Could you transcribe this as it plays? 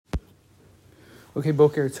Okay,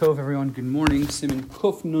 Boker Tov, everyone. Good morning. Siman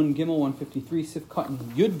Kuf Nun Gimel 153 Sif Katan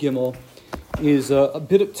Yud Gimel is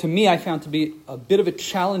to me, I found to be a bit of a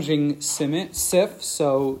challenging sif.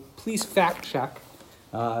 So please fact check.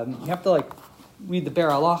 You have to read the Ber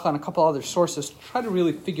Halacha and a couple other sources to try to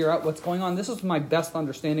really figure out what's going on. This is my best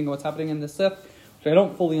understanding of what's happening in this sif, which I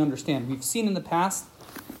don't fully understand. We've seen in the past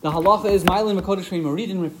the halacha is Ma'alin Makodesh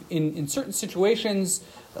Maridin. In certain situations,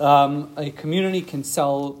 a community can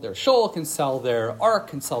sell their shul, can sell their ark,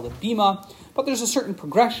 can sell the bima, but there's a certain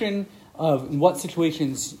progression of in what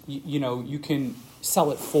situations you can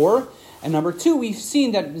sell it for. And number two, we've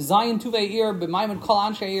seen that Zayin Tuve'ir, B'Maimed Kol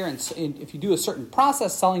Anshe'ir, and if you do a certain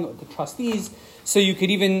process, selling it with the trustees, so you could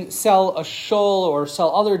even sell a shul or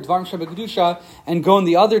sell other Dvarim Shebekadusha and go in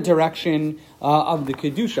the other direction of the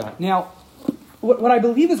Kedusha. Now, what I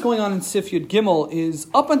believe is going on in Sif Yud Gimel is,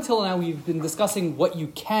 up until now, we've been discussing what you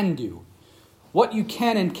can do, what you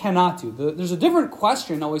can and cannot do. There's a different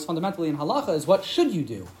question, always fundamentally in halacha, is what should you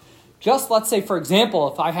do? Just let's say, for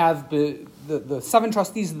example, if I have the 7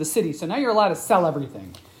 trustees of the city, so now you're allowed to sell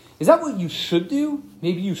everything. Is that what you should do?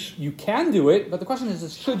 Maybe you can do it, but the question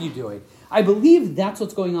is should you do it? I believe that's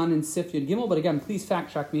what's going on in Sif Yud Gimel, but again, please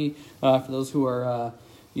fact check me for those who are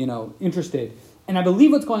interested. And I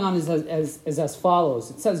believe what's going on is as follows.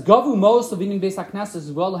 It says, Gavu most of Beis HaKnesses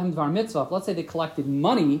as well lahem dvar mitzvah. Let's say they collected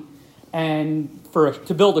money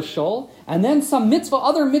to build a shul, and then some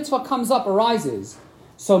other mitzvah arises.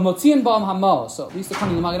 So Motzian Ba'am Hamo. So at least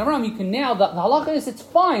according to the Magen Avraham, you can now, the halacha is it's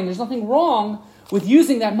fine. There's nothing wrong with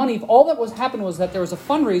using that money. If all that happened was that there was a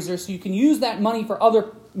fundraiser, so you can use that money for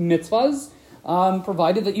other mitzvahs,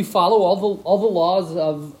 provided that you follow all the laws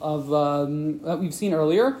of that we've seen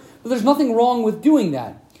earlier. But there's nothing wrong with doing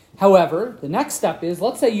that. However, the next step is,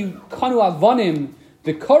 let's say you kanu avonim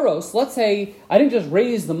v'koros. Let's say I didn't just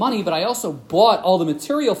raise the money, but I also bought all the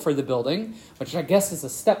material for the building, which I guess is a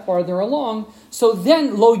step farther along. So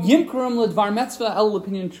then, lo yimkrum ledvar mitzvah el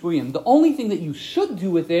lepidyon shvuyim. The only thing that you should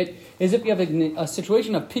do with it is if you have a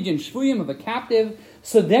situation of pidyon shvuyim, of a captive,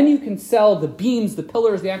 so then you can sell the beams, the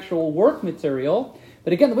pillars, the actual work material.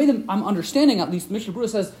 But again, the way that I'm understanding, at least Mishnah Berurah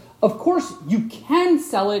says, of course you can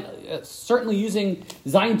sell it, certainly using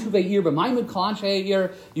Zayin Tuve'ir, B'Maimed Kol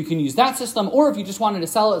Anshe'ir, you can use that system, or if you just wanted to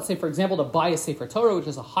sell it, say for example, to buy a Sefer Torah, which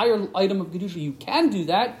is a higher item of Kedusha, you can do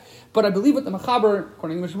that. But I believe what the Mechaber,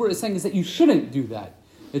 according to Mishnah Berurah, is saying is that you shouldn't do that.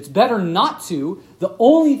 It's better not to. The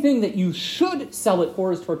only thing that you should sell it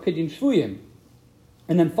for is for Pidyon Shvuyim.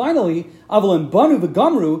 And then finally, Avalim Banu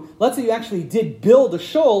v'Gamru, let's say you actually did build a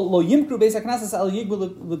shul, Lo Yimkru Beis HaKnesses El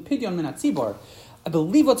Yigbu L'Pidyon Min HaTzibor. I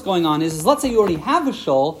believe what's going on is let's say you already have a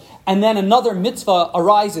shul, and then another mitzvah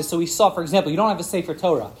arises. So we saw, for example, you don't have a Sefer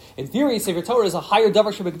Torah. In theory, a Sefer Torah is a higher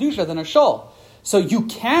davar shebekadusha than a shul. So you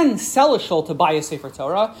can sell a shul to buy a Sefer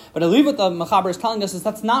Torah, but I believe what the Mechaber is telling us is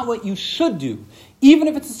that's not what you should do. Even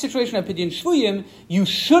if it's a situation of Pidyon Shvuyim, you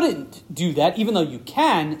shouldn't do that, even though you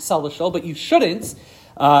can sell the shul, but you shouldn't.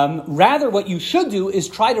 Rather, what you should do is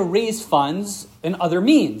try to raise funds in other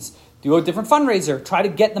means. Do a different fundraiser. Try to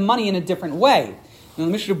get the money in a different way. And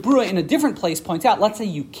the Mishnah Berurah in a different place points out, let's say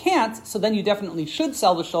you can't, so then you definitely should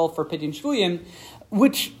sell the shul for Pidyon Shvuyim,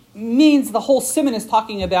 which means the whole siman is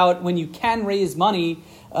talking about when you can raise money.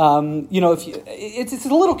 It's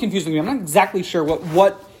a little confusing to me. I'm not exactly sure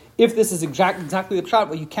what if this is exactly the shot,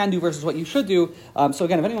 what you can do versus what you should do. So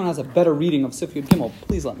again, if anyone has a better reading of Sif Yud Gimel,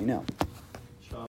 please let me know.